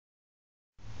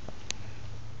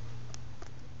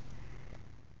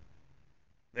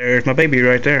There's my baby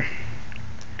right there.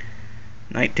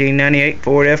 1998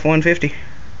 Ford F-150.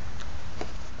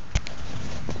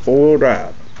 Four-wheel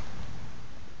drive.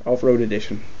 Off-road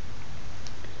edition.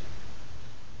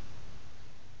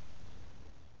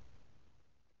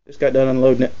 Just got done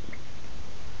unloading it.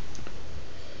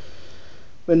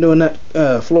 Been doing that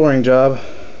flooring job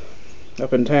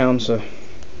up in town, so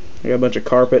I got a bunch of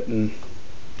carpet and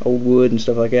old wood and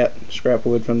stuff like that. Scrap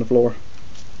wood from the floor.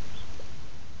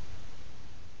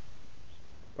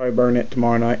 Probably burn it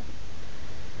tomorrow night.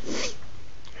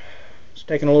 Just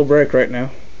taking a little break right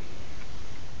now.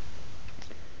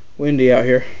 Windy out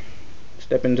here.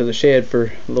 Step into the shed for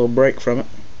a little break from it.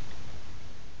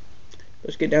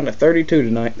 Let's get down to 32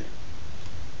 tonight.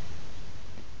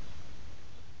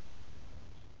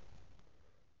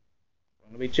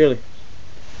 Gonna be chilly.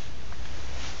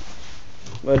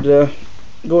 But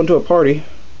going to a party.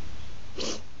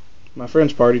 My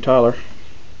friend's party, Tyler.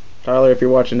 Tyler, if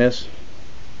you're watching this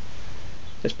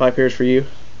pipe here is for you.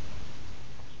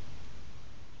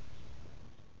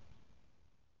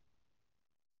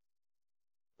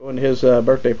 Going to his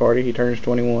birthday party. He turns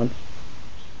 21.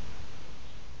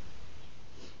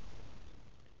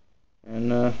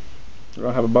 And we're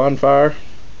gonna have a bonfire,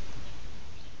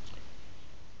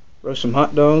 roast some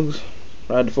hot dogs,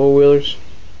 ride the four-wheelers,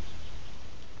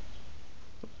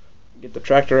 get the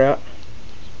tractor out.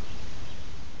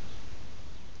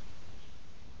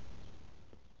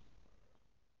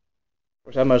 Of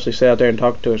course, I mostly sit out there and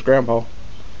talk to his grandpa.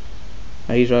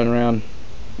 Now he's running around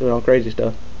doing all crazy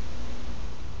stuff.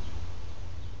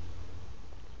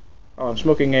 Oh, I'm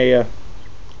smoking a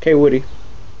K Woody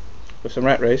with some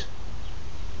rat race.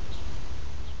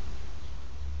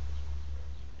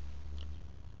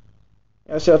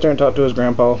 I sit out there and talk to his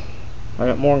grandpa. I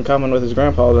got more in common with his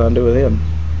grandpa than I do with him,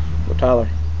 with Tyler.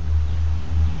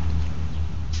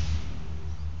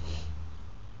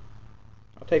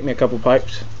 I'll take me a couple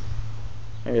pipes,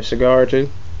 maybe a cigar or two.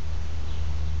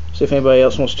 See if anybody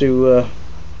else wants to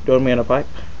join me in a pipe.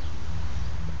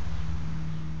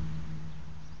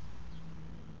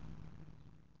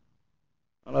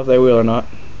 I don't know if they will or not.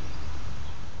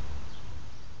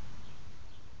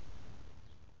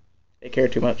 They care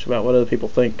too much about what other people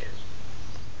think.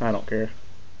 I don't care.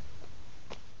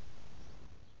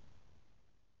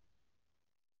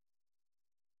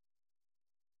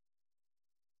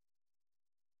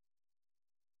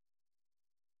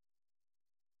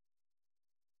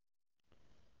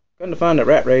 Come to find that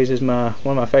Rat Rays is one of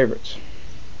my favorites.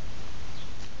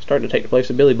 Starting to take the place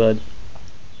of Billy Bud.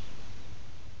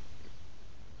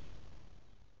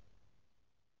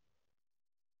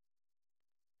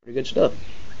 Pretty good stuff.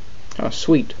 Kind of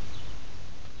sweet.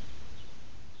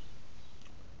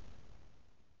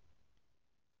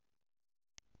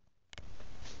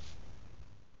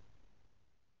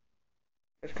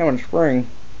 It's coming spring.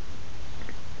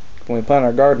 When we plant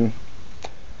our garden,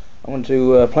 I want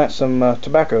to plant some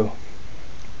tobacco.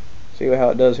 See how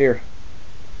it does here.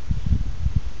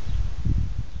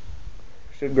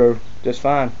 Should grow just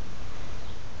fine.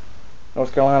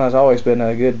 North Carolina's always been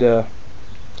a good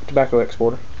tobacco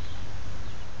exporter.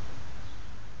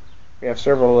 We have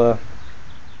several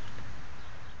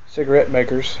cigarette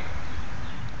makers.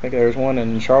 I think there was one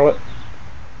in Charlotte.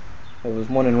 There was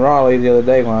one in Raleigh the other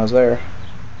day when I was there.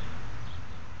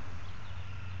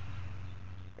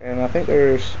 And I think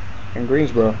there's in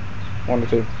Greensboro, one or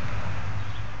two.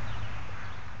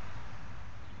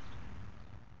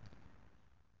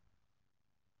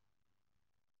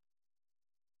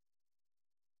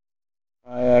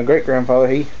 My great-grandfather,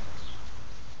 he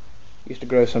used to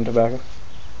grow some tobacco.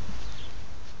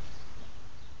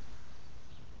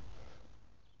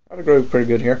 It grows pretty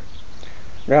good here.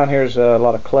 Around here's a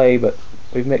lot of clay, but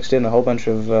we've mixed in a whole bunch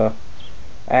of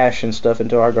ash and stuff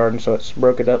into our garden, so it's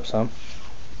broke it up some.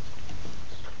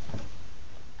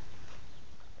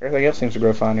 Everything else seems to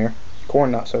grow fine here.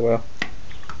 Corn not so well.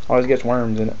 Always gets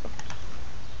worms in it.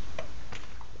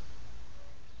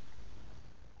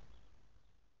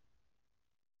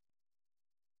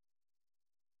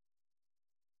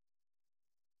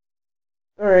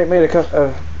 Alright, made a couple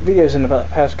of videos in the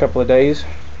past couple of days.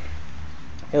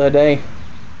 The other day,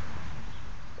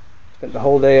 spent the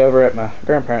whole day over at my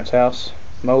grandparents' house,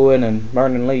 mowing and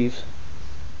burning leaves.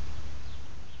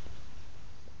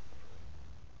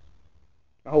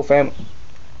 My whole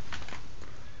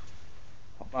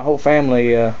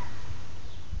family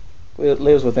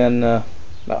lives within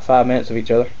about 5 minutes of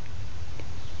each other.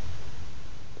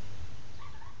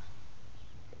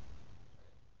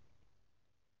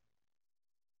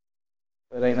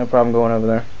 It ain't no problem going over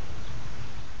there.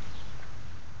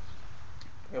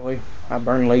 I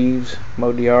burned leaves,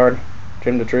 mowed the yard,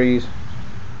 trimmed the trees.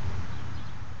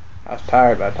 I was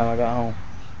tired by the time I got home.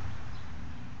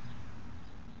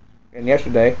 And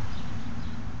yesterday,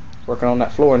 working on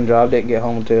that flooring job, didn't get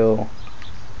home until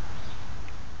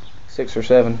 6 or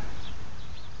 7.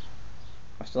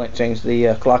 I still ain't changed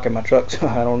the clock in my truck, so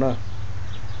I don't know.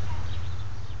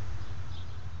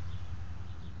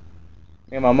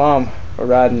 Me and my mom are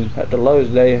riding up to Lowe's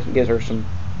today and get her some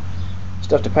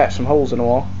stuff to patch some holes in the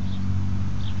wall.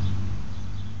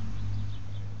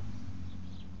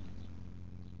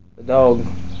 The dog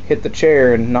hit the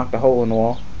chair and knocked a hole in the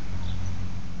wall,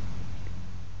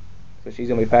 so she's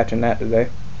gonna be patching that today.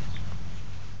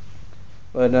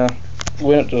 But we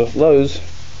went to Lowe's.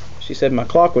 She said my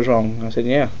clock was wrong. I said,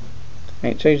 yeah, I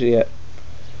ain't changed it yet.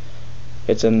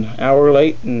 It's an hour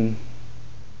late and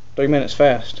 3 minutes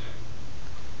fast.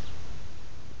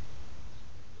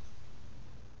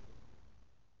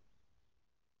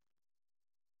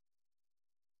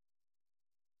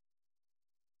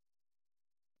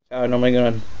 I normally go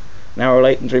an hour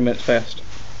late and 3 minutes fast.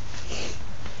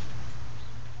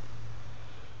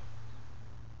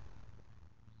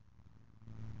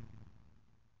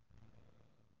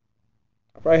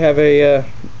 I probably have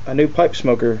a new pipe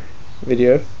smoker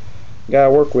video. The guy I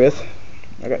work with,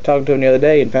 I got talking to him the other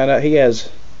day and found out he has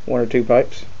 1 or 2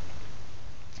 pipes.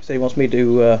 So he wants me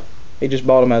to, he just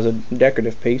bought them as a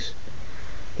decorative piece.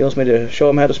 He wants me to show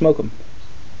him how to smoke them.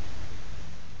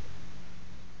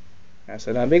 I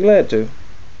said I'd be glad to.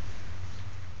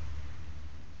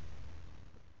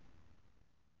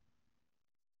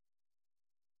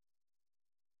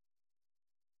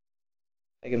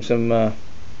 Take him some, might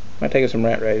take him some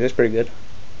Rat Rays. It's pretty good.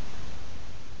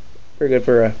 Pretty good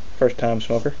for a first time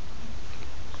smoker.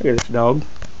 Look at this dog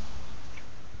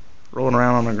rolling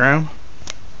around on the ground.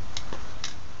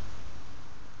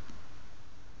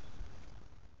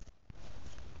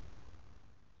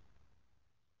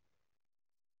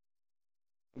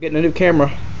 I'm getting a new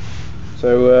camera,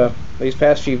 so these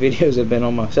past few videos have been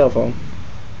on my cell phone,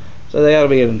 so they ought to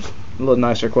be in a little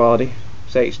nicer quality.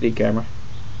 It's a HD camera.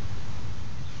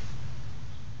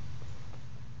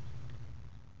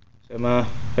 So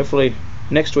hopefully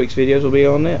next week's videos will be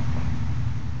on that.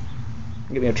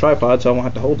 Give me a tripod so I won't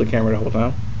have to hold the camera the whole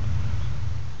time.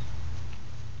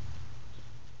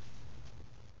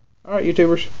 Alright,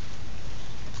 YouTubers,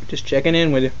 just checking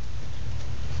in with you,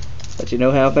 let you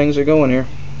know how things are going here.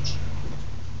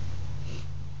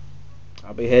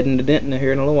 I'll be heading to Denton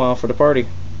here in a little while for the party.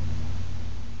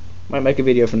 Might make a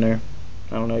video from there.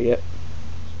 I don't know yet.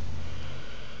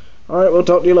 Alright, we'll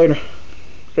talk to you later.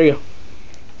 See ya.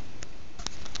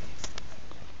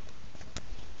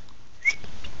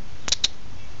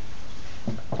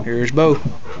 Here's Bo.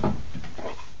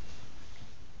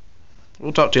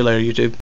 We'll talk to you later, YouTube.